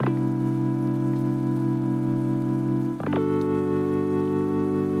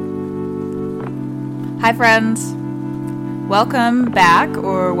Hi, friends. Welcome back,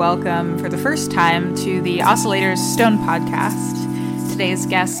 or welcome for the first time, to the Oscillator's Stone podcast. Today's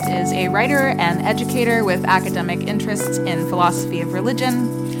guest is a writer and educator with academic interests in philosophy of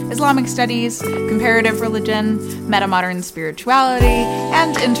religion, Islamic studies, comparative religion, metamodern spirituality,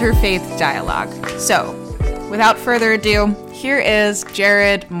 and interfaith dialogue. So, without further ado, here is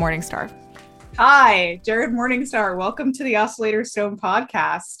Jared Morningstar. Hi, Jared Morningstar. Welcome to the Oscillator Stone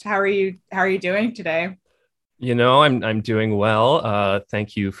podcast. How are you doing today? You know, I'm doing well.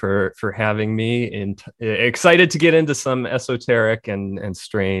 Thank you for having me. And excited to get into some esoteric and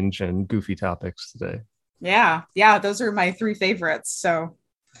strange and goofy topics today. Yeah, those are my three favorites. So,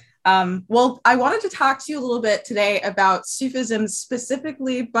 I wanted to talk to you a little bit today about Sufism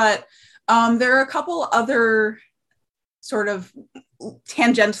specifically, but there are a couple other sort of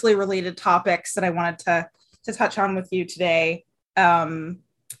tangentially related topics that I wanted to touch on with you today. But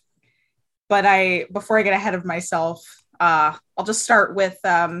before I get ahead of myself, I'll just start with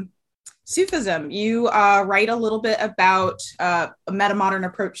Sufism. You write a little bit about metamodern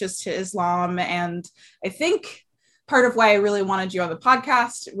approaches to Islam, and I think part of why I really wanted you on the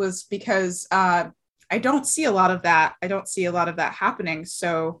podcast was because I don't see a lot of that. I don't see a lot of that happening.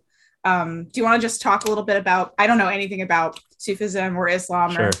 So do you want to just talk a little bit about, I don't know anything about Sufism or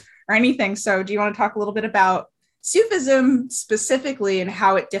Islam Sure. or anything. So do you want to talk a little bit about Sufism specifically and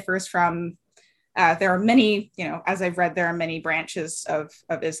how it differs from, there are many, as I've read, there are many branches of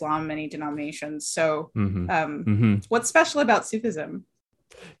Islam, many denominations. So what's special about Sufism?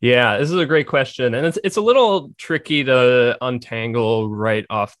 Yeah, this is a great question. And it's a little tricky to untangle right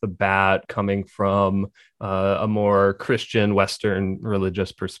off the bat coming from a more Christian Western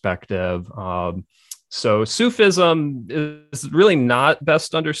religious perspective. So Sufism is really not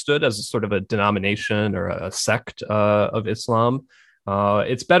best understood as a sort of a denomination or a sect of Islam.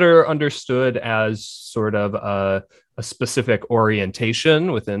 It's better understood as sort of a specific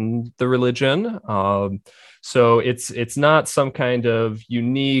orientation within the religion. So it's not some kind of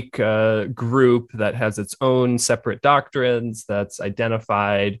unique group that has its own separate doctrines that's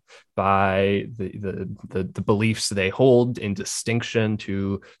identified by the beliefs they hold in distinction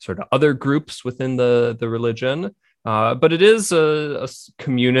to sort of other groups within the religion. But it is a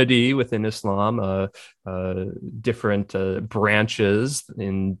community within Islam, different branches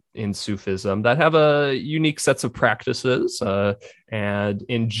in Sufism that have a unique sets of practices. And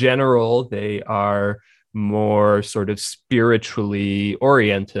in general, they are more sort of spiritually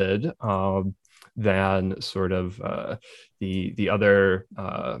oriented than sort of the other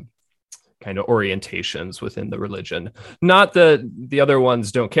kind of orientations within the religion. Not that the other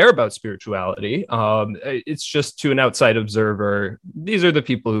ones don't care about spirituality. It's just, to an outside observer, these are the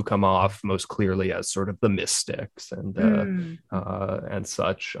people who come off most clearly as sort of the mystics and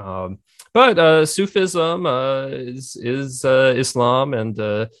such. But Sufism is Islam,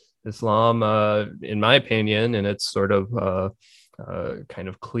 and Islam, in my opinion, in its sort of kind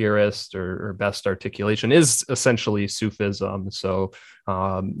of clearest or best articulation, is essentially Sufism. So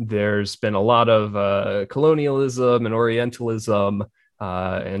there's been a lot of colonialism and Orientalism,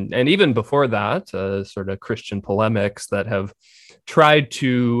 and even before that, sort of Christian polemics that have tried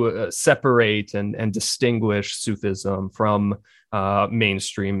to separate and distinguish Sufism from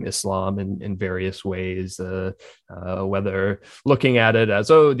mainstream Islam in various ways, whether looking at it as,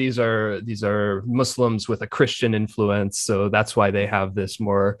 these are Muslims with a Christian influence, so that's why they have this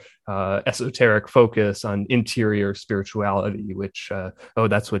more esoteric focus on interior spirituality, which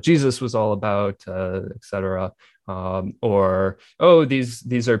that's what Jesus was all about, etc. Or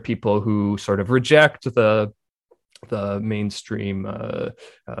these are people who sort of reject the mainstream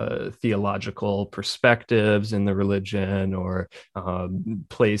theological perspectives in the religion, or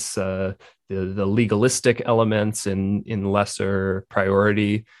place the legalistic elements in lesser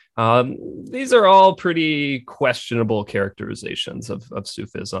priority. These are all pretty questionable characterizations of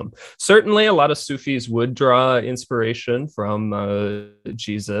Sufism. Certainly, a lot of Sufis would draw inspiration from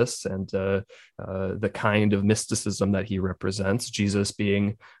Jesus and the kind of mysticism that he represents, Jesus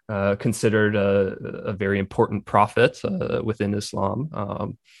being considered a very important prophet within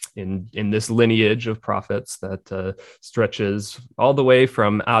Islam, in this lineage of prophets that stretches all the way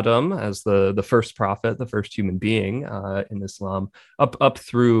from Adam as the first prophet, the first human being in Islam, up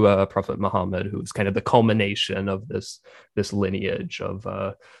through Prophet Muhammad, who is kind of the culmination of this lineage of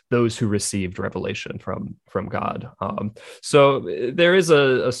those who received revelation from God. So there is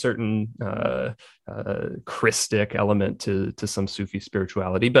a certain Christic element to some Sufi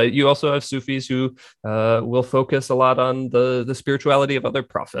spirituality. But you also have Sufis who will focus a lot on the spirituality of other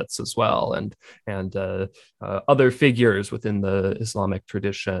prophets as well, and other figures within the Islamic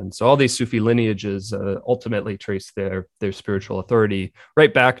tradition. So all these Sufi lineages ultimately trace their spiritual authority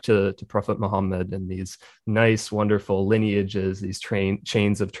right back to Prophet Muhammad, and these nice, wonderful lineages, these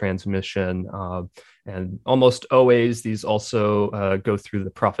chains of transmission. And almost always, these also go through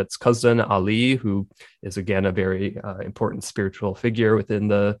the Prophet's cousin, Ali, who is, again, a very important spiritual figure within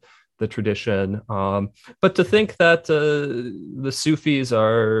the tradition. But to think that the Sufis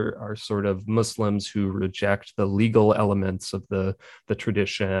are sort of Muslims who reject the legal elements of the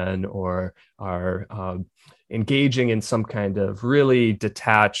tradition, or are engaging in some kind of really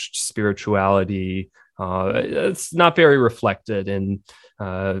detached spirituality, it's not very reflected in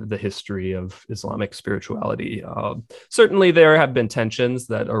the history of Islamic spirituality. Certainly, there have been tensions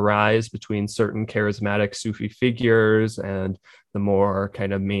that arise between certain charismatic Sufi figures and the more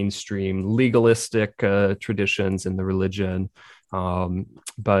kind of mainstream legalistic traditions in the religion.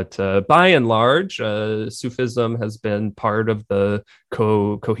 But by and large, Sufism has been part of the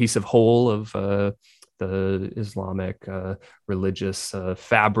cohesive whole of the Islamic religious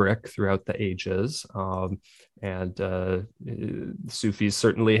fabric throughout the ages. And Sufis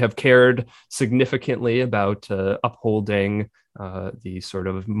certainly have cared significantly about upholding the sort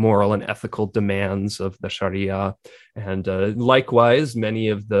of moral and ethical demands of the Sharia. And likewise, many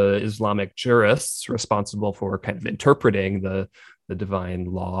of the Islamic jurists responsible for kind of interpreting the divine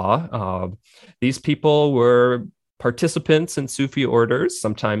law, these people were participants in Sufi orders.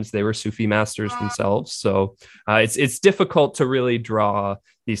 Sometimes they were Sufi masters themselves. So it's difficult to really draw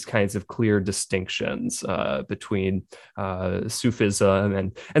these kinds of clear distinctions between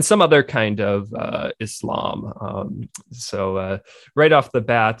Sufism and some other kind of Islam. So right off the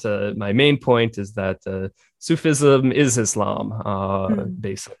bat, my main point is that Sufism is Islam,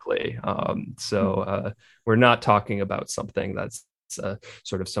 basically. So we're not talking about something that's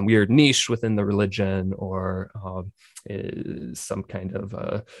sort of some weird niche within the religion, or some kind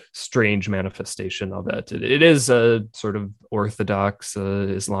of strange manifestation of it. It is a sort of orthodox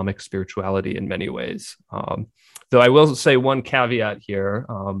Islamic spirituality in many ways. Though I will say one caveat here,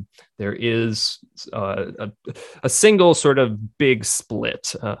 there is a single sort of big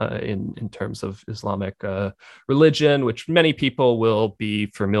split in terms of Islamic religion, which many people will be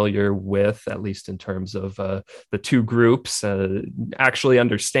familiar with, at least in terms of the two groups. Actually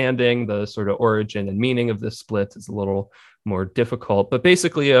understanding the sort of origin and meaning of this split is a little more difficult, but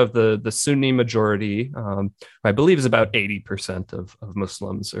basically of the Sunni majority, I believe is about 80% of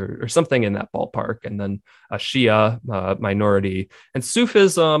Muslims, or something in that ballpark, and then a Shia minority, and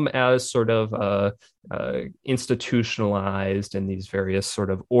Sufism as sort of institutionalized in these various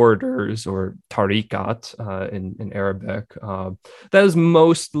sort of orders, or tariqat in Arabic. That is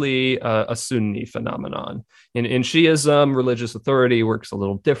mostly a Sunni phenomenon. In Shiism, religious authority works a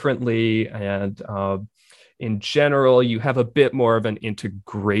little differently, and in general, you have a bit more of an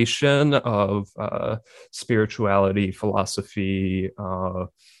integration of spirituality, philosophy,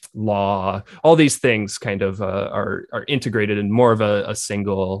 law. All these things kind of are integrated in more of a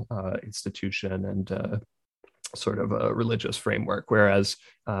single institution and sort of a religious framework, whereas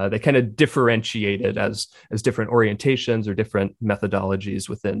they kind of differentiated as different orientations or different methodologies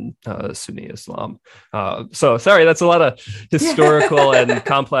within Sunni Islam. So sorry, that's a lot of historical and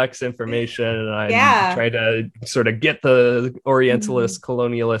complex information, and I'm trying to sort of get the Orientalist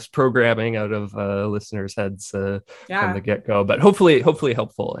colonialist programming out of listeners' heads from the get-go, but hopefully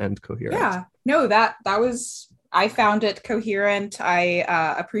helpful and coherent. Yeah, no, that was, I found it coherent. I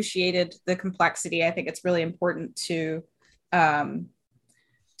appreciated the complexity. I think it's really important to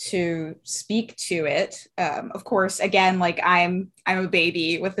speak to it. Of course, again, like I'm a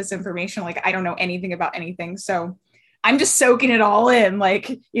baby with this information. Like I don't know anything about anything, so I'm just soaking it all in. Like,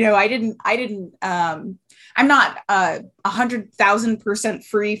 you know, I'm not 100,000%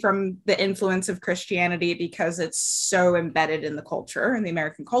 free from the influence of Christianity because it's so embedded in the culture, in the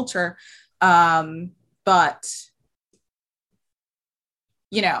American culture. But,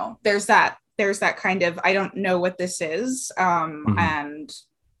 you know, there's that kind of, I don't know what this is. And,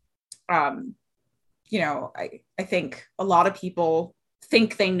 you know, I think a lot of people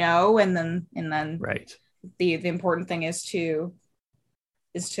think they know, and then right. The important thing is to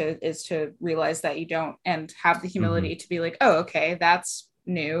realize that you don't, and have the humility to be like, oh, okay, that's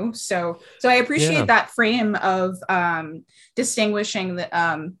new. So I appreciate that frame of distinguishing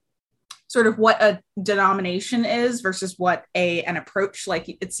the sort of what a denomination is versus what an approach. Like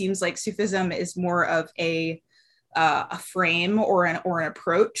it seems like Sufism is more of a frame or an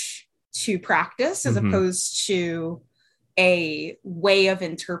approach to practice as opposed to a way of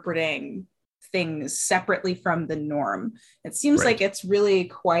interpreting things separately from the norm. It seems like it's really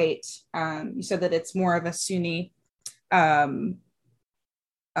quite, you said that it's more of a Sunni,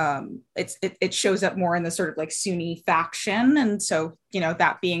 it shows up more in the sort of like Sunni faction. And so,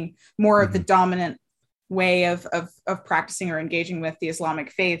 that being more of the dominant way of practicing or engaging with the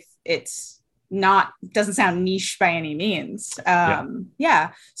Islamic faith, doesn't sound niche by any means.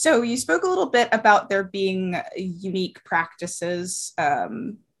 So you spoke a little bit about there being unique practices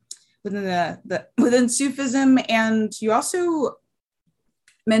within Sufism, and you also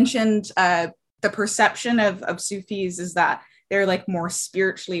mentioned the perception of Sufis is that they're like more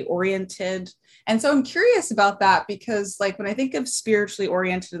spiritually oriented. And so I'm curious about that, because like when I think of spiritually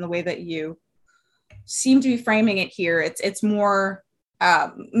oriented in the way that you seem to be framing it here, it's more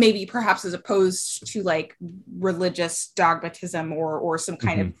maybe perhaps as opposed to like religious dogmatism or some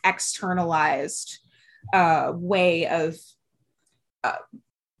kind of externalized way of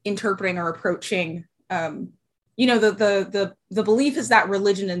interpreting or approaching. The belief is that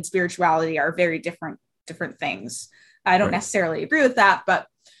religion and spirituality are very different things. I don't necessarily agree with that, but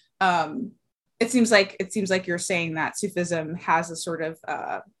it seems like you're saying that Sufism has a sort of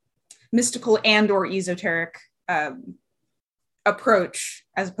mystical and or esoteric approach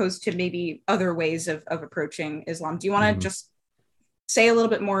as opposed to maybe other ways of approaching Islam. Do you want to just say a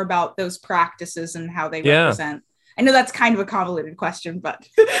little bit more about those practices and how they represent? I know that's kind of a convoluted question, but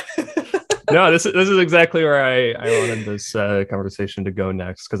no, this is exactly where I wanted this conversation to go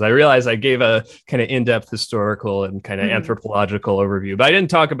next, because I realized I gave a kind of in-depth historical and kind of anthropological overview, but I didn't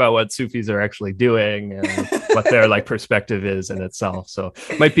talk about what Sufis are actually doing and what their like perspective is in itself. So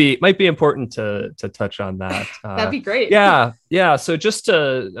might be important to touch on that. That'd be great. Yeah. So just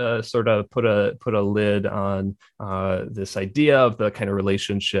to sort of put a lid on this idea of the kind of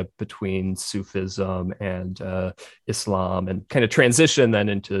relationship between Sufism and Islam, and kind of transition then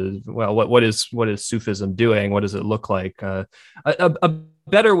into, well, what is Sufism doing? What does it look like? A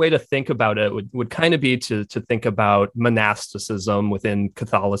better way to think about it would kind of be to think about monasticism within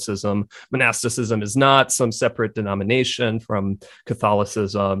Catholicism. Monasticism is not some separate denomination from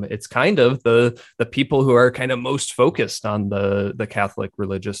Catholicism. It's kind of the people who are kind of most focused on the Catholic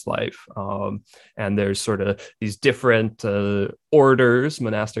religious life. And there's sort of these different orders,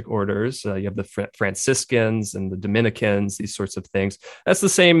 monastic orders. You have the Franciscans and the Dominicans, these sorts of things. That's the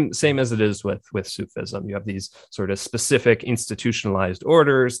same as it is with Sufism. You have these sort of specific institutionalized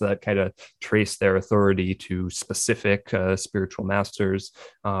orders that kind of trace their authority to specific spiritual masters.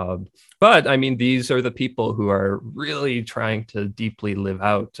 But I mean, these are the people who are really trying to deeply live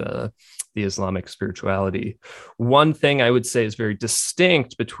out the Islamic spirituality. One thing I would say is very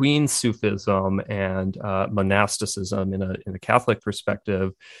distinct between Sufism and monasticism in a Catholic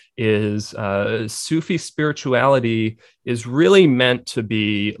perspective is Sufi spirituality is really meant to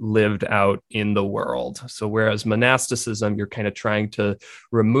be lived out in the world. So whereas monasticism, you're kind of trying to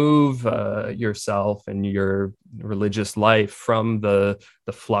remove yourself and your religious life from the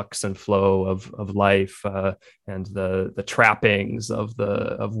flux and flow of life and the trappings of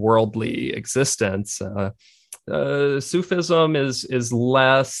worldly existence. Sufism is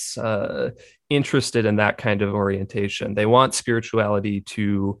less interested in that kind of orientation. They want spirituality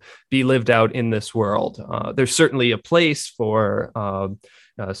to be lived out in this world. There's certainly a place for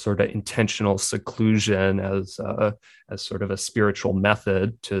sort of intentional seclusion as sort of a spiritual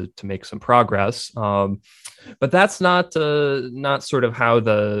method to make some progress. But that's not sort of how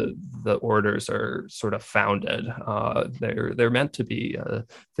the orders are sort of founded. They're meant to be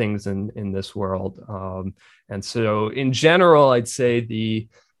things in this world. And so in general, I'd say the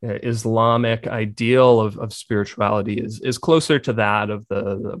Islamic ideal of spirituality is closer to that of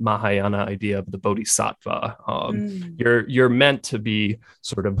the Mahayana idea of the bodhisattva. You're meant to be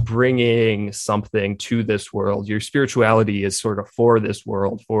sort of bringing something to this world. Your spirituality is sort of for this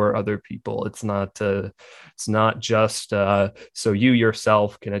world, for other people. It's not just so you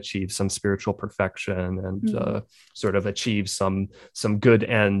yourself can achieve some spiritual perfection and sort of achieve some good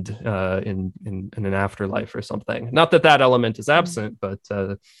end in an afterlife or something. Not that element is absent, but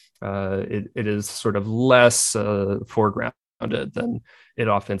it is sort of less foregrounded than it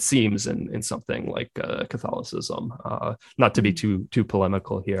often seems in something like Catholicism. Not to be too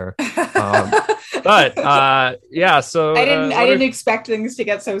polemical here, but yeah. So I didn't expect things to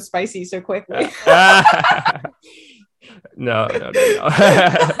get so spicy so quickly. No.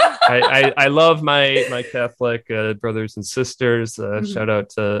 I love my Catholic brothers and sisters. Shout out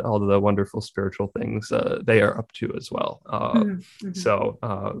to all of the wonderful spiritual things they are up to as well.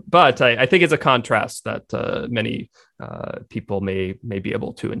 But I think it's a contrast that many people may be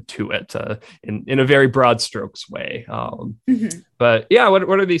able to intuit in a very broad strokes way. But yeah,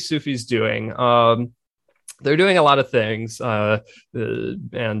 what are these Sufis doing? They're doing a lot of things, and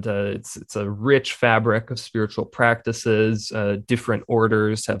it's a rich fabric of spiritual practices. Different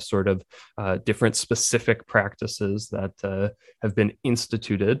orders have sort of different specific practices that have been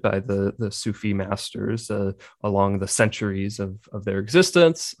instituted by the Sufi masters along the centuries of their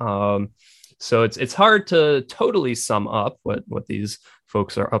existence. So it's hard to totally sum up what these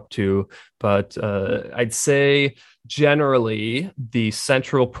folks are up to, but I'd say generally the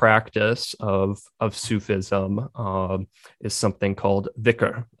central practice of Sufism is something called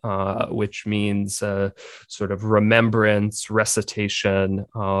dhikr, which means sort of remembrance, recitation,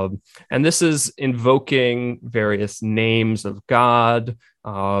 and this is invoking various names of God,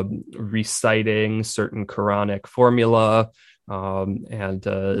 reciting certain Quranic formula.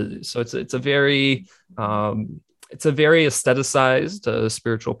 So it's a very aestheticized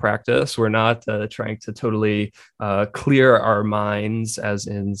spiritual practice. We're not trying to totally clear our minds as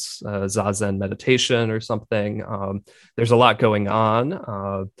in Zazen meditation or something. There's a lot going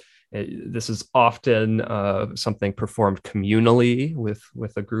on. This is often something performed communally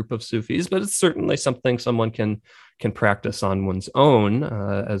with a group of Sufis, but it's certainly something someone can practice on one's own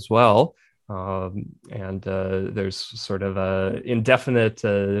as well. There's sort of a indefinite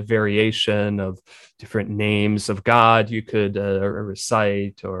variation of different names of God you could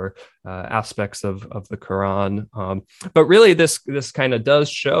recite, or aspects of the Quran. But really, this kind of does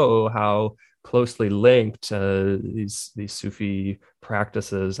show how closely linked these Sufi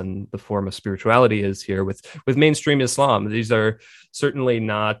practices and the form of spirituality is here with mainstream Islam. These are certainly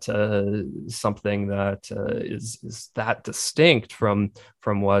not something that is that distinct from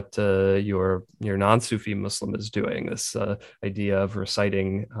what your non-Sufi Muslim is doing. This idea of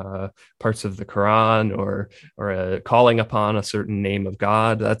reciting parts of the Quran or calling upon a certain name of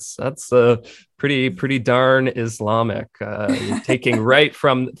God, that's pretty darn Islamic. You're taking right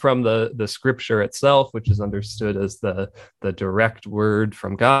from the scripture itself, which is understood as the direct word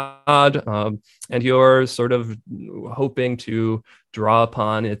from God, and you're sort of hoping to draw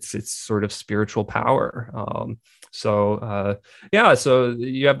upon its sort of spiritual power. So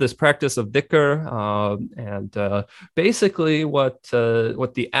you have this practice of dhikr, and basically what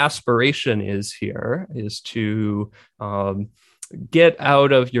the aspiration is here is to get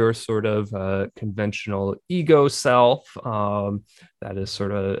out of your sort of conventional ego self that is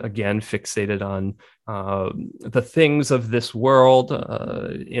sort of, again, fixated on the things of this world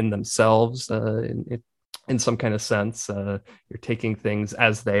in themselves. In some kind of sense, you're taking things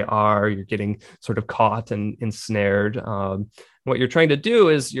as they are. You're getting sort of caught and ensnared. What you're trying to do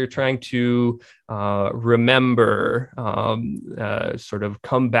is you're trying to remember, sort of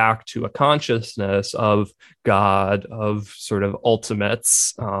come back to a consciousness of God, of sort of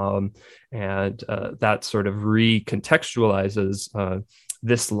ultimates, and that sort of recontextualizes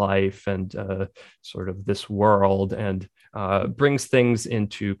this life and sort of this world, and brings things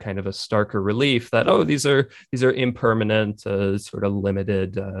into kind of a starker relief that, these are impermanent, sort of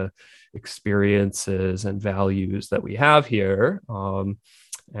limited experiences and values that we have here.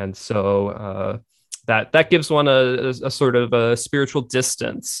 And so that gives one a sort of a spiritual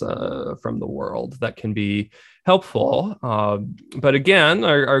distance from the world that can be helpful. But again,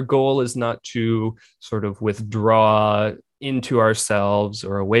 our goal is not to sort of withdraw into ourselves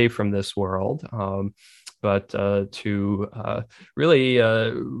or away from this world, but to really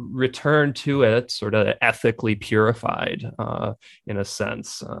return to it sort of ethically purified, in a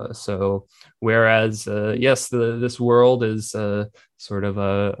sense. So whereas, yes, this world is sort of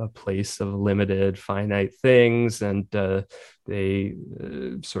a place of limited, finite things, and they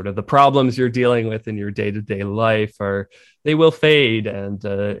sort of the problems you're dealing with in your day-to-day life they will fade, and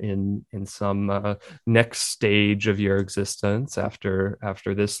in some next stage of your existence after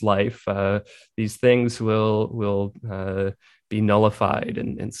this life, these things will be nullified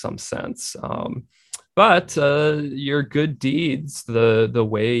in some sense. But your good deeds, the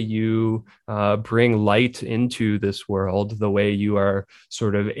way you bring light into this world, the way you are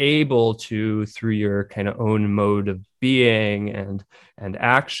sort of able to, through your kind of own mode of being and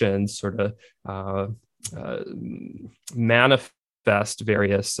actions, sort of manifest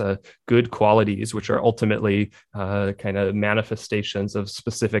various good qualities, which are ultimately kind of manifestations of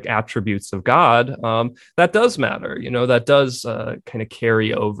specific attributes of God. That does matter, that does kind of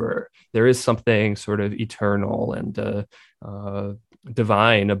carry over. There is something sort of eternal and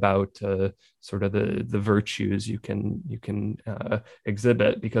divine about sort of the virtues you can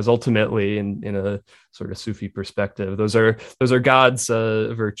exhibit, because ultimately in a sort of Sufi perspective, those are God's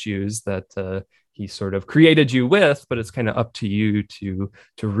virtues that he sort of created you with, but it's kind of up to you to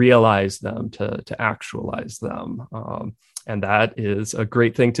realize them, to actualize them. And that is a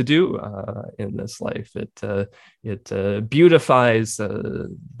great thing to do in this life. It beautifies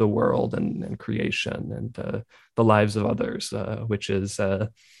the world and creation and the lives of others, which is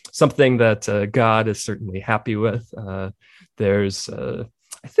something that God is certainly happy with. There's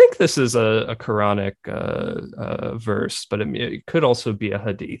I think this is a Quranic verse, but it could also be a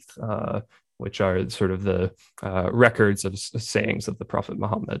hadith, which are sort of the records of sayings of the Prophet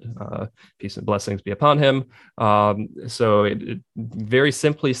Muhammad, peace and blessings be upon him. So it very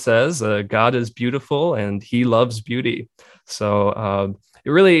simply says, God is beautiful and he loves beauty. So it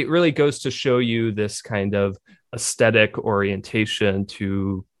really goes to show you this kind of aesthetic orientation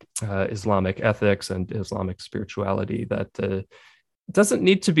to Islamic ethics and Islamic spirituality that doesn't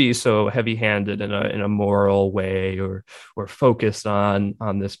need to be so heavy-handed in a moral way or focused on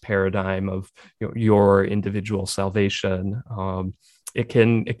this paradigm of your individual salvation. It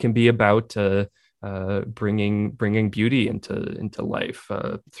can be about bringing beauty into life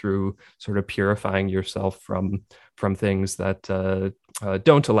through sort of purifying yourself from things that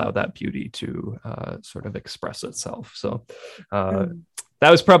don't allow that beauty to sort of express itself. So that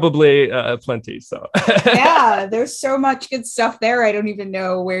was probably plenty. So yeah, there's so much good stuff there. I don't even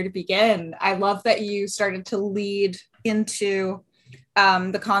know where to begin. I love that you started to lead into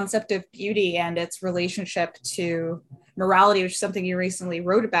the concept of beauty and its relationship to morality, which is something you recently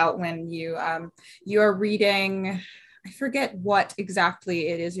wrote about when you are reading. I forget what exactly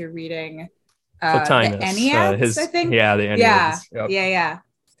it is you're reading. Plotinus, the Enneads, I think. Yeah, the Enneads. Yeah.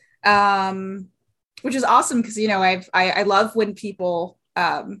 Which is awesome because I love when people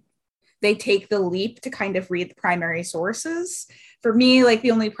they take the leap to kind of read the primary sources. For me, like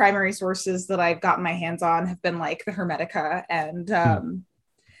the only primary sources that I've gotten my hands on have been like the Hermetica, and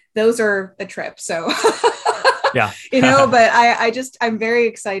those are a trip. So yeah, but I'm very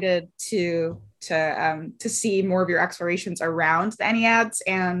excited to see more of your explorations around the Enneads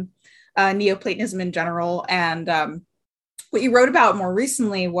and Neoplatonism in general. And what you wrote about more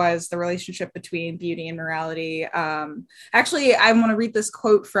recently was the relationship between beauty and morality. Actually, I want to read this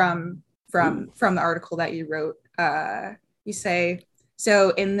quote from the article that you wrote. You say, so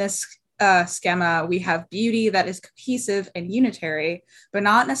in this schema, we have beauty that is cohesive and unitary, but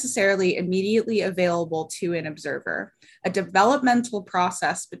not necessarily immediately available to an observer. A developmental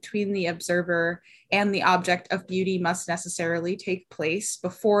process between the observer and the object of beauty must necessarily take place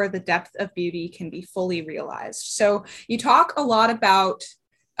before the depth of beauty can be fully realized. So you talk a lot about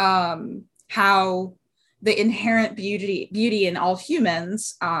how the inherent beauty in all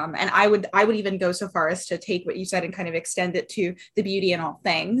humans, and I would even go so far as to take what you said and kind of extend it to the beauty in all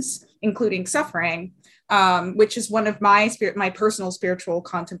things, including suffering, which is one of my personal spiritual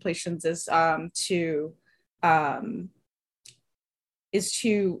contemplations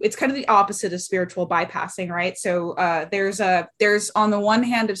it's kind of the opposite of spiritual bypassing, right? So there's on the one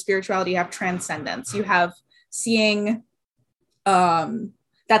hand of spirituality, you have transcendence. You have seeing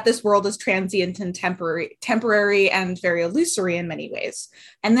that this world is transient and temporary and very illusory in many ways.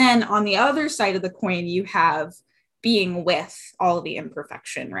 And then on the other side of the coin, you have being with all of the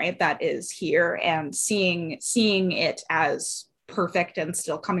imperfection, right? That is here, and seeing it as perfect and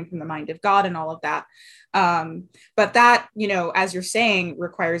still coming from the mind of God and all of that. But that, as you're saying,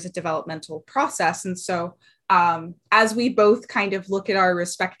 requires a developmental process. And so as we both kind of look at our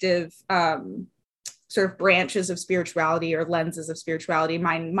respective sort of branches of spirituality or lenses of spirituality,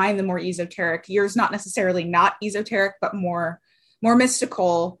 mine the more esoteric, yours not necessarily not esoteric, but more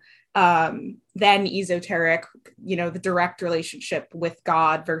mystical than esoteric, the direct relationship with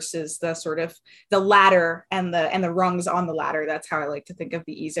God versus the sort of the ladder and the rungs on the ladder. That's how I like to think of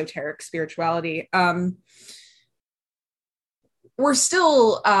the esoteric spirituality. We're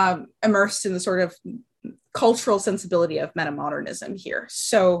still immersed in the sort of cultural sensibility of metamodernism here.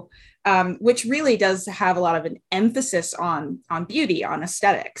 So which really does have a lot of an emphasis on beauty, on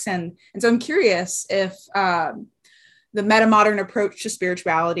aesthetics. And so I'm curious if the metamodern approach to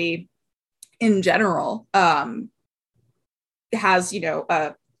spirituality in general has,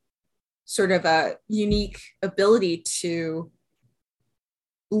 a sort of a unique ability to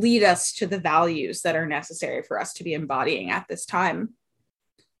lead us to the values that are necessary for us to be embodying at this time.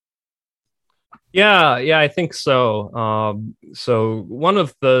 Yeah, I think so. So one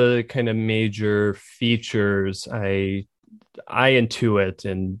of the kind of major features I I intuit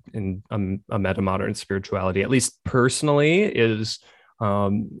in a metamodern spirituality, at least personally, is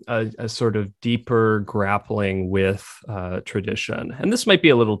a sort of deeper grappling with tradition. And this might be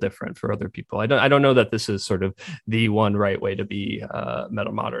a little different for other people. I don't know that this is sort of the one right way to be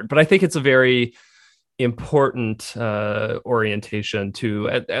metamodern, but I think it's a very important orientation to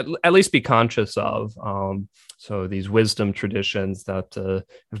at least be conscious of. So these wisdom traditions that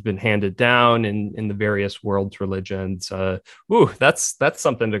have been handed down in the various world's religions, that's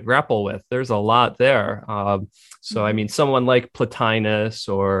something to grapple with. There's a lot there. So I mean, someone like Plotinus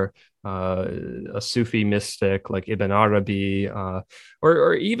or a Sufi mystic like Ibn Arabi,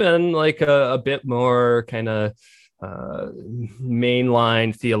 or even like a bit more kind of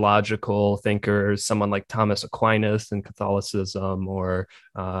mainline theological thinkers, someone like Thomas Aquinas in Catholicism, or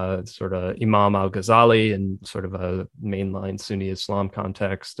sort of Imam al-Ghazali in sort of a mainline Sunni Islam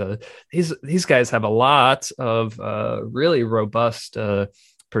context. These guys have a lot of really robust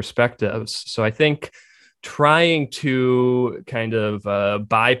perspectives. So I think trying to kind of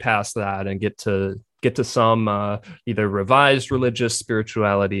bypass that and get to some either revised religious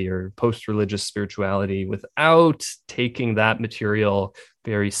spirituality or post-religious spirituality without taking that material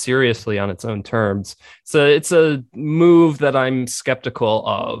very seriously on its own terms. So it's a move that I'm skeptical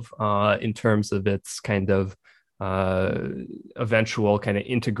of in terms of its kind of eventual kind of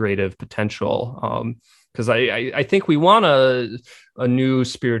integrative potential. Because I think we want a new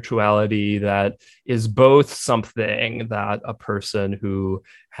spirituality that is both something that a person who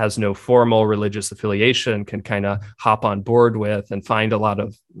has no formal religious affiliation can kind of hop on board with and find a lot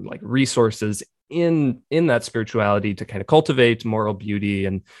of like resources in that spirituality to kind of cultivate moral beauty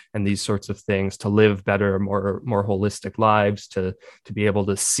and these sorts of things, to live better, more holistic lives, to be able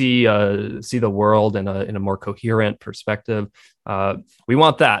to see the world in a more coherent perspective. We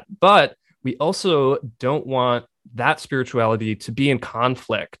want that, but we also don't want that spirituality to be in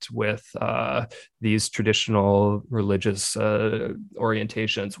conflict with these traditional religious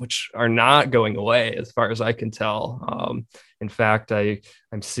orientations, which are not going away as far as I can tell. In fact,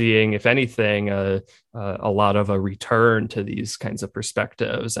 I'm seeing, if anything, a lot of a return to these kinds of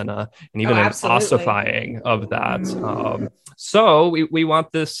perspectives and even an ossifying of that. So we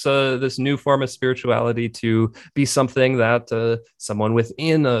want this new form of spirituality to be something that someone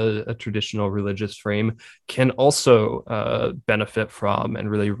within a traditional religious frame can also benefit from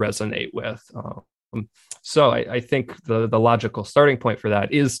and really resonate with. So I think the logical starting point for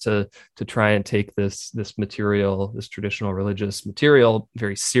that is to try and take this material, this traditional religious material,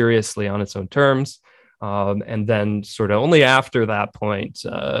 very seriously on its own terms, and then sort of only after that point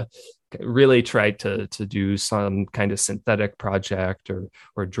really try to do some kind of synthetic project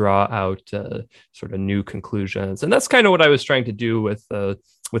or draw out sort of new conclusions. And that's kind of what I was trying to do with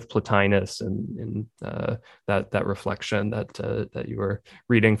Plotinus and that reflection that you were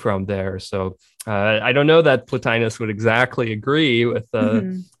reading from there. So I don't know that Plotinus would exactly agree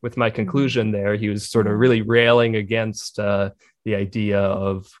with my conclusion there. He was sort of really railing against the idea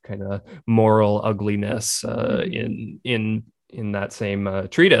of kind of moral ugliness in that same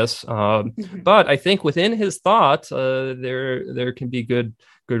treatise. But I think within his thought, there can be good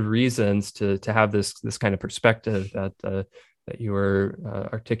reasons to have this kind of perspective that you were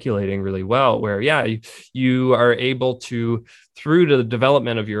articulating really well, where you are able to, through the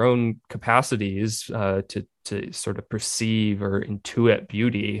development of your own capacities to sort of perceive or intuit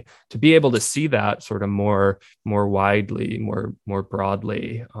beauty, to be able to see that sort of more widely, more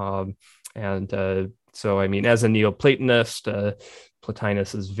broadly. So I mean, as a Neoplatonist,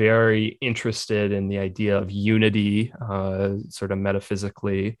 Plotinus is very interested in the idea of unity, sort of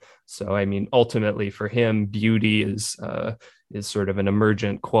metaphysically. So, I mean, ultimately for him, beauty is sort of an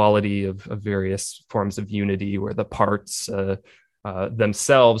emergent quality of various forms of unity, where the parts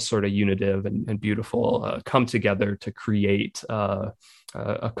themselves, sort of unitive and beautiful, come together to create a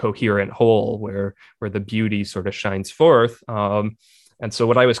coherent whole, where the beauty sort of shines forth. And so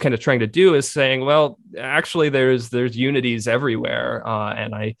what I was kind of trying to do is saying, well, actually, there's unities everywhere.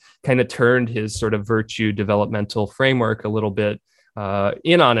 And I kind of turned his sort of virtue developmental framework a little bit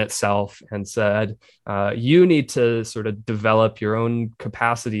in on itself and said, you need to sort of develop your own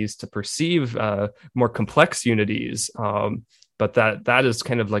capacities to perceive more complex unities. But that is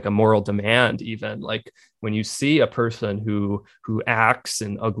kind of like a moral demand, even like when you see a person who acts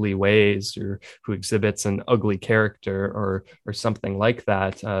in ugly ways or who exhibits an ugly character or something like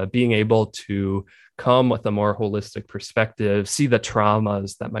that, being able to come with a more holistic perspective, see the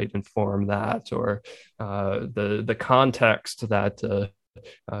traumas that might inform that, or the context that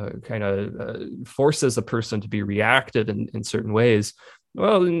kind of forces a person to be reactive in certain ways.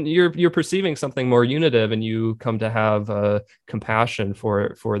 Well, you're perceiving something more unitive, and you come to have compassion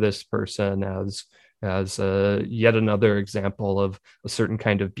for this person as yet another example of a certain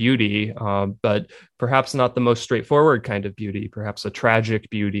kind of beauty, but perhaps not the most straightforward kind of beauty, perhaps a tragic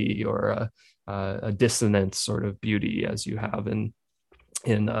beauty or a dissonant sort of beauty, as you have in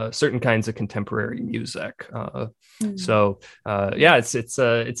certain kinds of contemporary music. Yeah, it's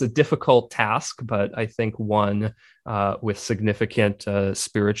a difficult task, but I think one with significant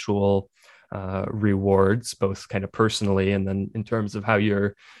spiritual rewards, both kind of personally and then in terms of how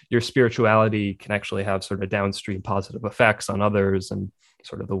your spirituality can actually have sort of downstream positive effects on others and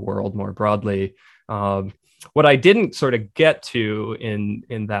sort of the world more broadly. What I didn't sort of get to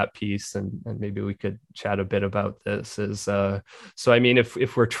in that piece, and maybe we could chat a bit about this, is so I mean,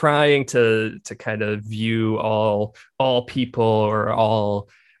 if we're trying to kind of view all people or all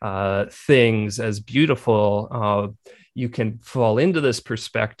things as beautiful, you can fall into this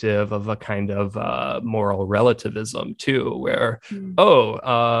perspective of a kind of moral relativism too, where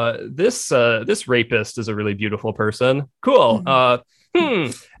this rapist is a really beautiful person. Cool.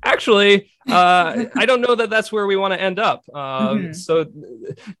 Actually, I don't know that that's where we want to end up. So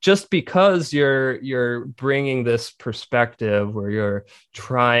just because you're bringing this perspective where you're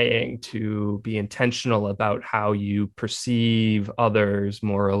trying to be intentional about how you perceive others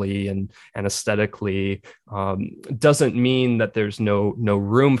morally and aesthetically, doesn't mean that there's no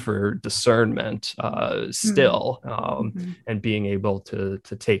room for discernment still, and being able to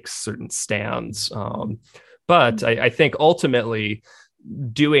take certain stands. But I think ultimately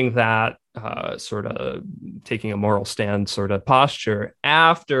doing that sort of taking a moral stand sort of posture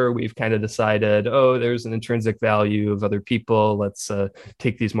after we've kind of decided, oh, there's an intrinsic value of other people, let's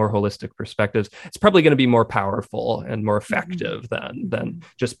take these more holistic perspectives, it's probably going to be more powerful and more effective than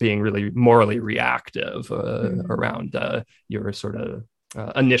just being really morally reactive around your sort of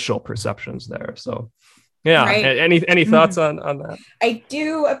initial perceptions there. So yeah, right. Any thoughts on that? I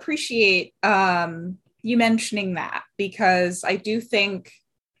do appreciate you mentioning that, because I do think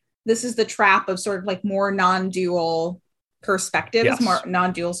this is the trap of sort of like more non-dual perspectives, more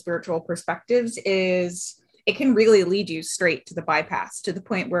non-dual spiritual perspectives, is it can really lead you straight to the bypass, to the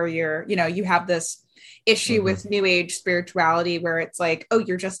point where you have this issue with new age spirituality where it's like, oh,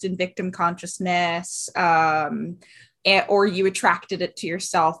 you're just in victim consciousness, or you attracted it to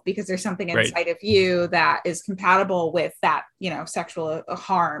yourself because there's something inside of you that is compatible with that, sexual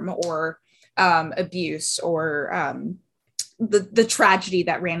harm or abuse or the tragedy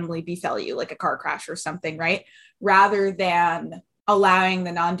that randomly befell you, like a car crash or something, right? Rather than allowing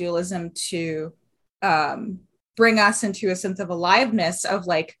the non-dualism to bring us into a sense of aliveness of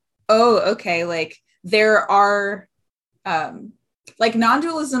like, oh, okay, like there are like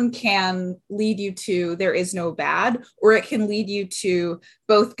non-dualism can lead you to there is no bad, or it can lead you to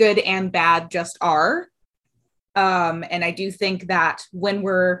both good and bad just are. And I do think that when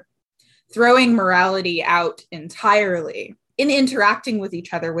we're throwing morality out entirely in interacting with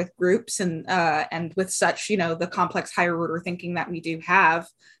each other, with groups and with such, the complex higher order thinking that we do have,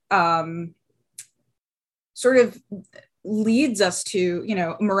 sort of leads us to,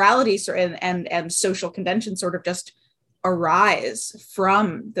 morality and social convention sort of just arise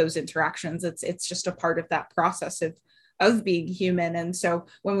from those interactions. It's just a part of that process of being human. And so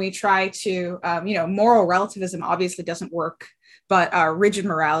when we try to, moral relativism obviously doesn't work, but rigid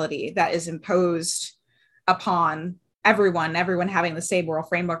morality that is imposed upon everyone having the same moral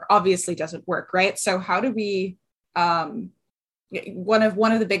framework obviously doesn't work, right? So how do we, one of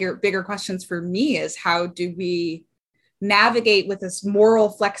the bigger questions for me is, how do we navigate with this moral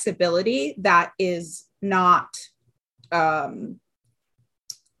flexibility that is not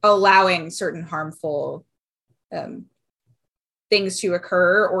allowing certain harmful things to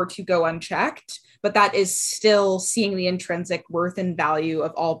occur or to go unchecked, but that is still seeing the intrinsic worth and value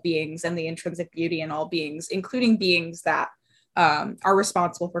of all beings and the intrinsic beauty in all beings, including beings that are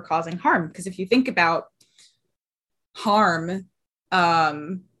responsible for causing harm. Because if you think about harm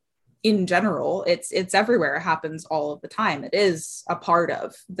in general, it's everywhere. It happens all of the time. It is a part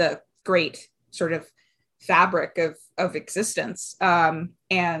of the great sort of fabric of existence.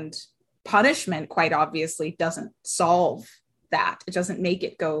 And punishment, quite obviously, doesn't solve that. It doesn't make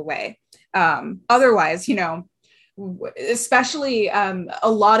it go away. Otherwise, especially a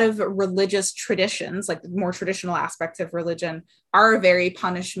lot of religious traditions, like the more traditional aspects of religion, are very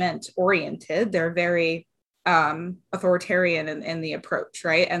punishment oriented. They're very authoritarian in the approach,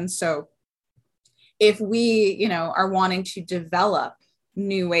 right? And so if we, are wanting to develop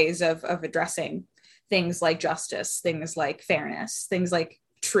new ways of addressing things like justice, things like fairness, things like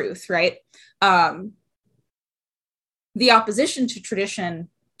truth, right? the opposition to tradition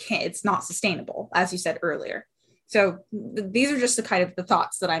it's not sustainable, as you said earlier. So these are just the kind of the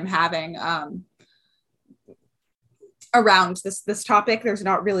thoughts that I'm having around this topic. There's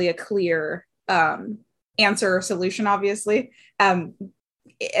not really a clear answer or solution, obviously.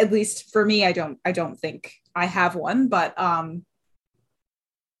 At least for me, I don't think I have one, but I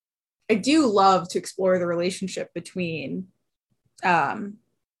do love to explore the relationship between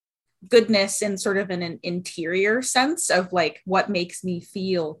goodness in sort of an interior sense of like what makes me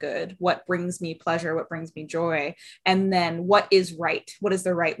feel good, what brings me pleasure, what brings me joy, and then what is right, what is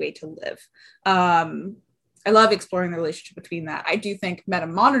the right way to live. I love exploring the relationship between that. I do think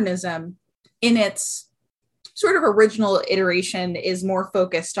metamodernism in its sort of original iteration is more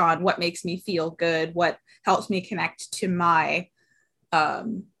focused on what makes me feel good, what helps me connect to my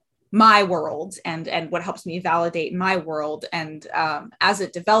world and what helps me validate my world. And as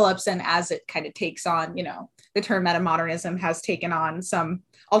it develops and as it kind of takes on, the term metamodernism has taken on some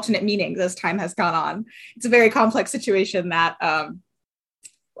alternate meanings as time has gone on. It's a very complex situation that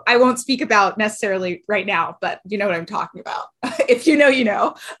I won't speak about necessarily right now, but you know what I'm talking about. If you know, you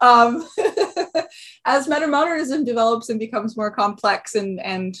know. As metamodernism develops and becomes more complex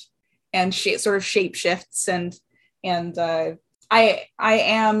and sort of shape shifts and I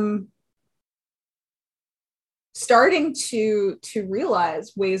am starting to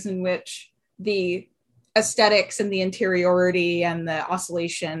realize ways in which the aesthetics and the interiority and the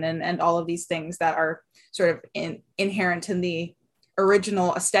oscillation and all of these things that are sort of inherent in the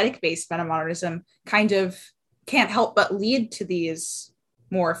original aesthetic-based metamodernism kind of can't help but lead to these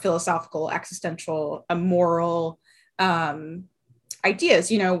more philosophical, existential, moral ideas.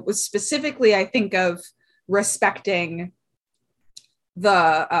 Specifically, I think of respecting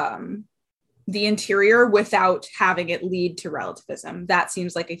the interior without having it lead to relativism. That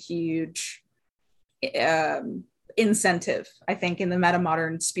seems like a huge incentive, I think, in the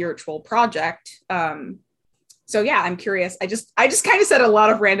metamodern spiritual project. So yeah, I'm curious. I just kind of said a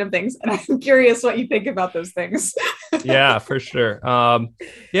lot of random things, and I'm curious what you think about those things. Yeah, for sure.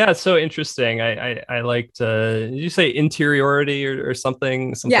 Yeah, it's so interesting. I liked, did you say interiority or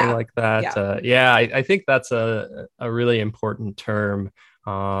something like that? I think that's a really important term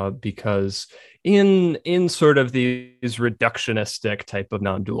because in sort of these reductionistic type of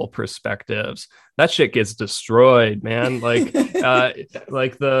non-dual perspectives, that shit gets destroyed, man. Like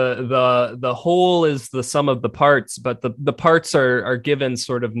like the whole is the sum of the parts, but the parts are given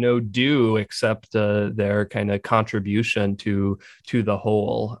sort of no due except their kind of contribution to the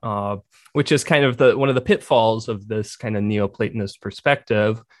whole, which is kind of one of the pitfalls of this kind of Neoplatonist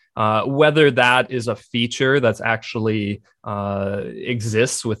perspective. Whether that is a feature that's actually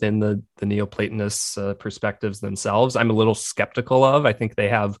exists within the Neoplatonists' perspectives themselves, I'm a little skeptical of. I think they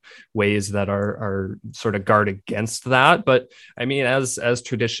have ways that are sort of guard against that. But I mean, as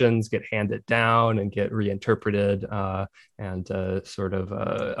traditions get handed down and get reinterpreted and sort of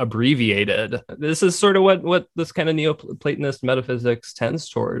abbreviated, this is sort of what this kind of Neoplatonist metaphysics tends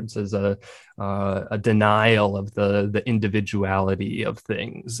towards, is a denial of the individuality of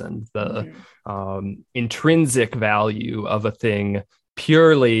things and the intrinsic value of a thing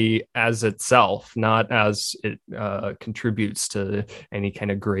purely as itself, not as it contributes to any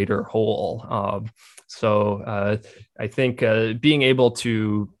kind of greater whole. So I think being able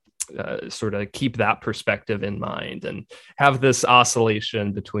to sort of keep that perspective in mind and have this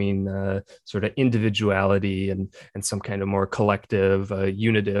oscillation between sort of individuality and some kind of more collective,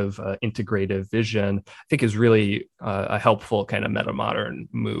 unitive, integrative vision, I think is really a helpful kind of metamodern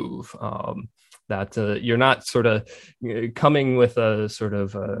move. That you're not sort of coming with a sort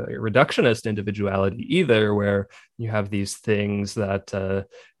of reductionist individuality either, where you have these things that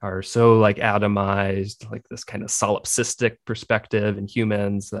are so like atomized, like this kind of solipsistic perspective in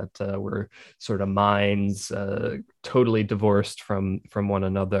humans that we're sort of minds totally divorced from one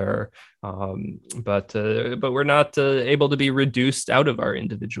another, but we're not able to be reduced out of our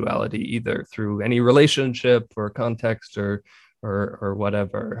individuality either through any relationship or context or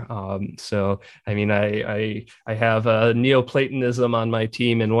whatever. So, I mean, I have Neoplatonism on my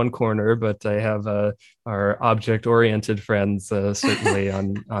team in one corner, but I have our object-oriented friends certainly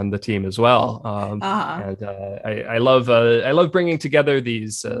on the team as well. And I love bringing together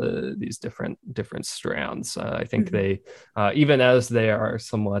these different strands. I think they, even as they are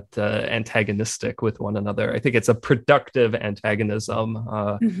somewhat antagonistic with one another, I think it's a productive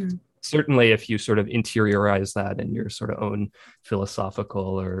antagonism. Certainly if you sort of interiorize that in your sort of own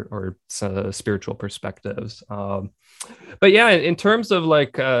philosophical or spiritual perspectives. But yeah, in terms of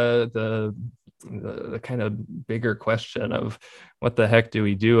like the the kind of bigger question of what the heck do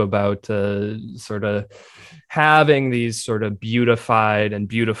we do about sort of having these sort of beautified and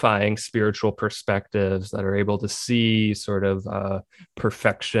beautifying spiritual perspectives that are able to see sort of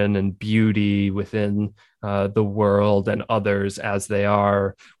perfection and beauty within the world and others as they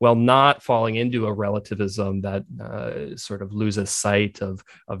are, while not falling into a relativism that sort of loses sight of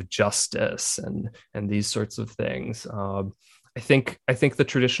justice and these sorts of things. I think the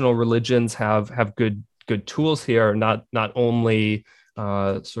traditional religions have good tools here, not only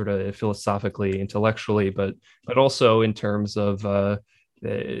sort of philosophically, intellectually, but also in terms of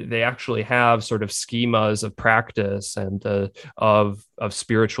they actually have sort of schemas of practice and of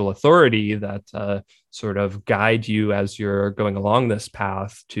spiritual authority that sort of guide you as you're going along this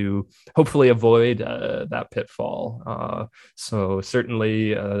path to hopefully avoid that pitfall. So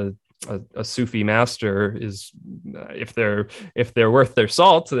certainly. A Sufi master is, if they're worth their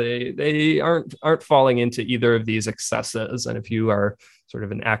salt, they aren't falling into either of these excesses. And if you are sort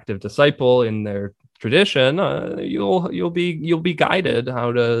of an active disciple in their tradition, you'll be guided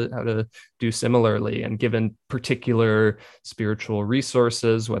how to do similarly, and given particular spiritual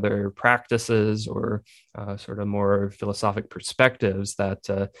resources, whether practices or sort of more philosophic perspectives that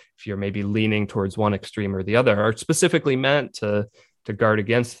if you're maybe leaning towards one extreme or the other, are specifically meant to guard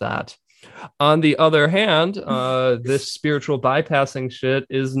against that. On the other hand, this spiritual bypassing shit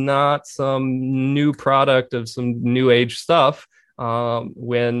is not some new product of some new age stuff.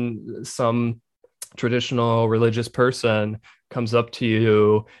 When some traditional religious person comes up to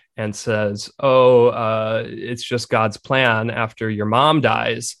you and says, "Oh, it's just God's plan after your mom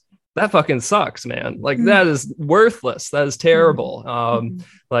dies," that fucking sucks, man. Like that is worthless. That is terrible.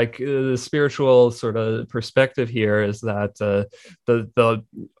 Like the spiritual sort of perspective here is that the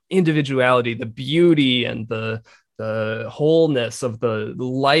individuality, the beauty, and the wholeness of the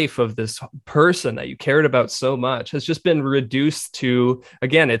life of this person that you cared about so much has just been reduced to,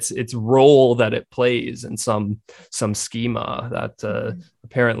 again, its role that it plays in some schema that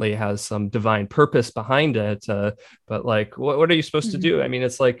apparently has some divine purpose behind it. But like, what are you supposed to do? I mean,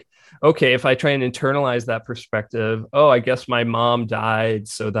 it's like, okay, if I try and internalize that perspective, oh, I guess my mom died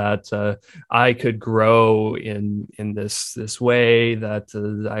so that I could grow in this way that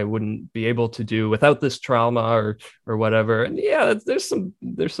I wouldn't be able to do without this trauma or whatever. And yeah, there's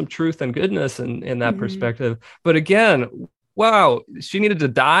some truth and goodness in that perspective. But again, wow, she needed to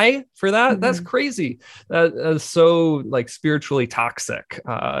die for that? That's crazy. That is so like spiritually toxic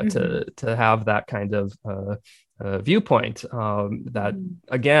to have that kind of viewpoint that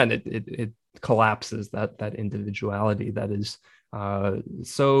again it collapses that individuality that is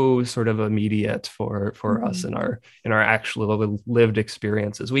so sort of immediate for us in our actual lived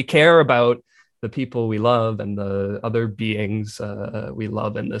experiences. We care about the people we love and the other beings we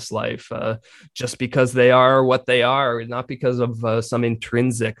love in this life, just because they are what they are, not because of some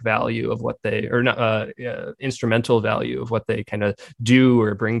intrinsic value of what they, or not instrumental value of what they kind of do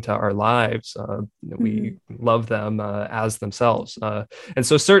or bring to our lives. We love them as themselves. And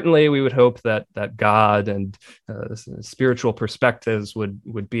so certainly we would hope that God and spiritual perspectives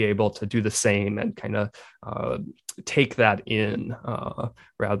would be able to do the same and kind of take that in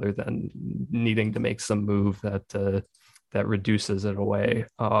rather than needing to make some move that reduces it away.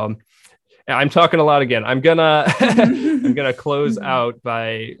 I'm talking a lot again. I'm gonna I'm gonna close out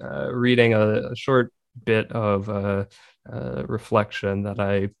by reading a short bit of reflection that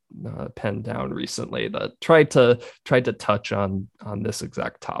I penned down recently that tried to touch on this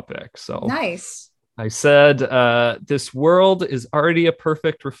exact topic. So nice. I said, this world is already a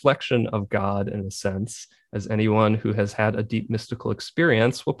perfect reflection of God in a sense, as anyone who has had a deep mystical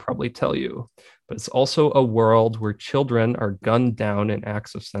experience will probably tell you. But it's also a world where children are gunned down in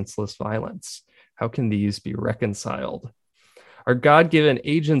acts of senseless violence. How can these be reconciled? Our God-given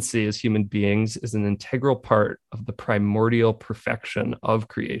agency as human beings is an integral part of the primordial perfection of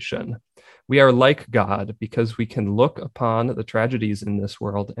creation. We are like God because we can look upon the tragedies in this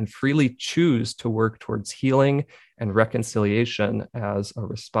world and freely choose to work towards healing and reconciliation as a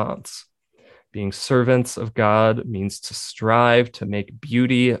response. Being servants of God means to strive to make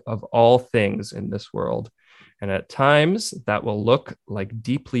beauty of all things in this world. And at times that will look like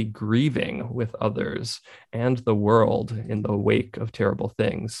deeply grieving with others and the world in the wake of terrible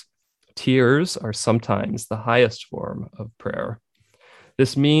things. Tears are sometimes the highest form of prayer.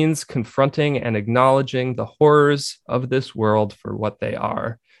 This means confronting and acknowledging the horrors of this world for what they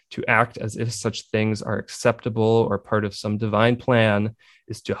are. To act as if such things are acceptable or part of some divine plan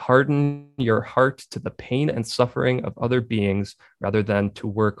is to harden your heart to the pain and suffering of other beings rather than to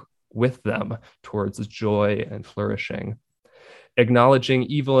work with them towards joy and flourishing. Acknowledging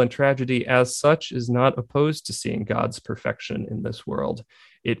evil and tragedy as such is not opposed to seeing God's perfection in this world.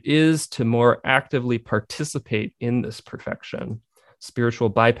 It is to more actively participate in this perfection.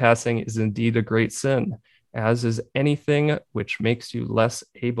 Spiritual bypassing is indeed a great sin, as is anything which makes you less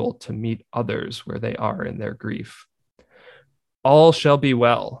able to meet others where they are in their grief. All shall be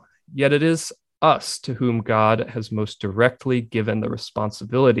well, yet it is us to whom God has most directly given the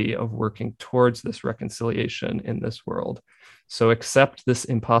responsibility of working towards this reconciliation in this world. So accept this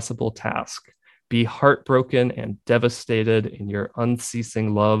impossible task. Be heartbroken and devastated in your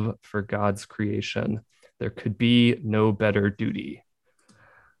unceasing love for God's creation. There could be no better duty.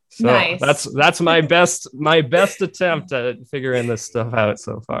 So nice. that's my best attempt at figuring this stuff out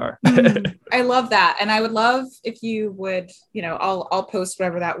so far. I love that, and I would love if you would, I'll post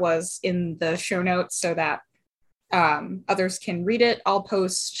whatever that was in the show notes so that others can read it. I'll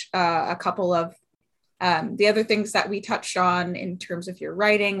post a couple of the other things that we touched on in terms of your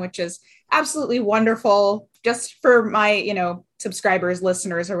writing, which is absolutely wonderful. Just for my, subscribers,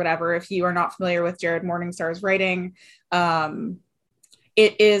 listeners, or whatever, if you are not familiar with Jared Morningstar's writing,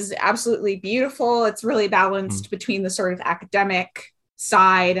 it is absolutely beautiful. It's really balanced between the sort of academic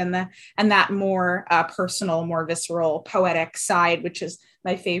side and that more personal, more visceral, poetic side, which is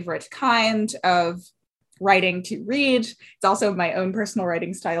my favorite kind of writing to read. It's also my own personal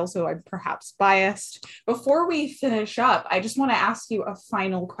writing style, so I'm perhaps biased. Before we finish up, I just want to ask you a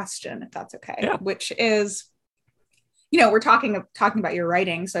final question, if that's okay, which is, we're talking about your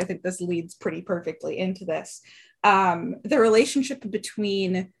writing, so I think this leads pretty perfectly into this. The relationship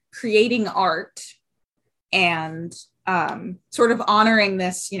between creating art and sort of honoring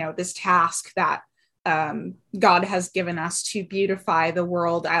this, this task that God has given us to beautify the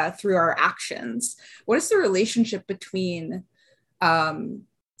world through our actions. What is the relationship between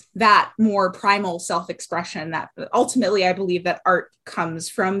that more primal self-expression that ultimately I believe that art comes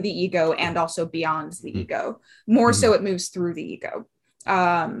from the ego and also beyond the ego, more so it moves through the ego.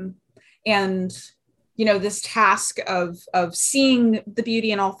 And this task of seeing the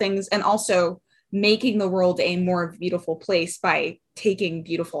beauty in all things and also making the world a more beautiful place by taking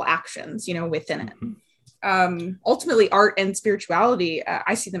beautiful actions, within it. Ultimately, art and spirituality,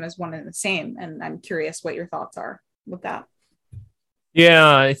 I see them as one and the same. And I'm curious what your thoughts are with that.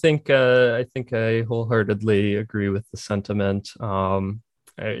 Yeah, I think I wholeheartedly agree with the sentiment.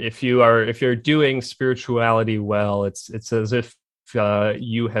 If you're doing spirituality well, it's as if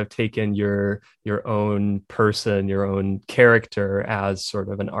you have taken your own person, your own character as sort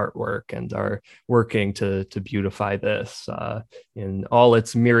of an artwork and are working to beautify this in all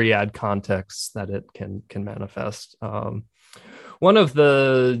its myriad contexts that it can manifest. One of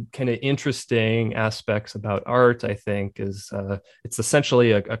the kind of interesting aspects about art, I think, is it's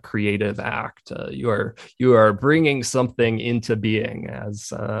essentially a creative act. You are bringing something into being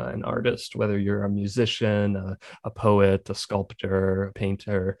as an artist, whether you're a musician, a poet, a sculptor, a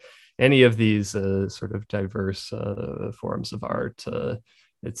painter, any of these sort of diverse forms of art.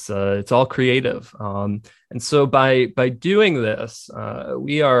 It's all creative, and so by doing this,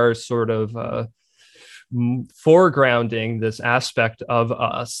 we are sort of foregrounding this aspect of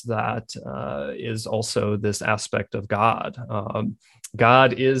us that is also this aspect of God.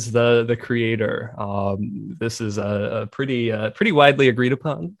 God is the creator. This is a pretty widely agreed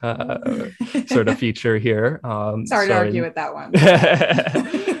upon sort of feature here. Sorry to argue with that one.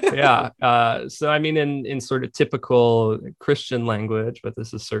 Yeah. So I mean, in sort of typical Christian language, but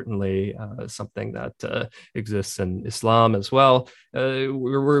this is certainly something that exists in Islam as well.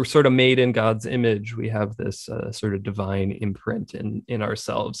 We're sort of made in God's image. We have this sort of divine imprint in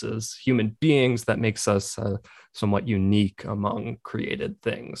ourselves as human beings that makes us somewhat unique among created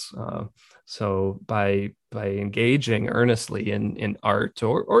things. So by engaging earnestly in art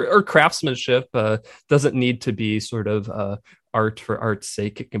or craftsmanship, doesn't need to be sort of art for art's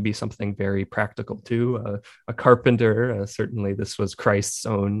sake. It can be something very practical too. A carpenter, certainly this was Christ's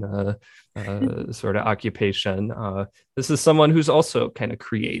own sort of occupation. This is someone who's also kind of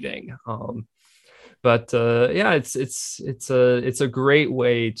creating. But yeah, it's a great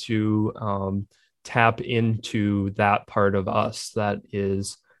way to tap into that part of us that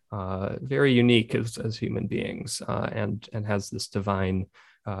is very unique as human beings and has this divine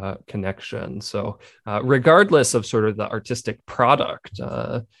connection. So regardless of sort of the artistic product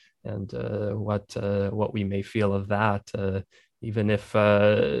and what we may feel of that, even if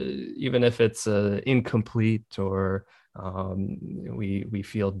it's incomplete or we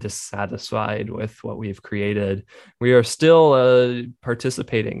feel dissatisfied with what we've created, we are still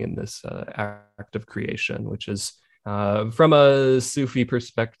participating in this act of creation, which is from a Sufi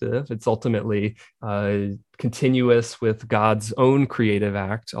perspective, it's ultimately continuous with God's own creative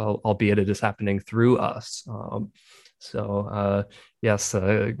act, albeit it is happening through us. Yes,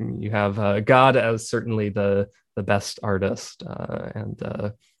 you have God as certainly the best artist,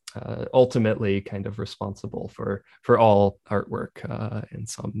 and ultimately kind of responsible for all artwork in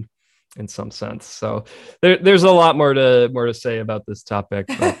some sense. So there's a lot more to say about this topic,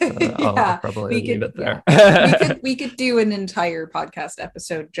 but I'll probably leave it there. We could do an entire podcast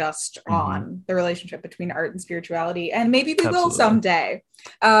episode just on the relationship between art and spirituality, and maybe we will someday.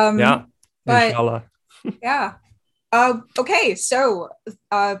 But inshallah. Yeah. Okay, so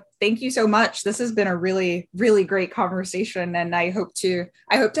thank you so much. This has been a really, really great conversation, and I hope to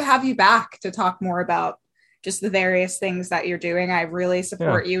have you back to talk more about just the various things that you're doing. I really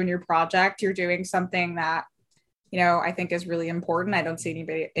support you in your project. You're doing something that, I think is really important. I don't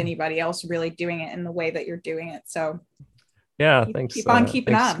see anybody else really doing it in the way that you're doing it. So thanks. Keep on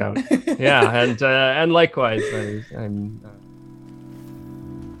keeping on. Scout. And likewise.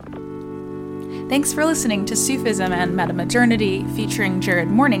 Thanks for listening to Sufism and Metamodernity featuring Jared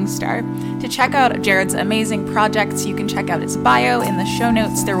Morningstar. To check out Jared's amazing projects, you can check out his bio in the show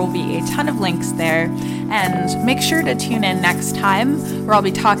notes. There will be a ton of links there. And make sure to tune in next time, where I'll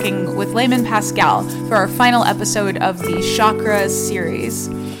be talking with Layman Pascal for our final episode of the Chakras series.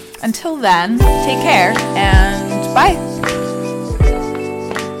 Until then, take care and bye!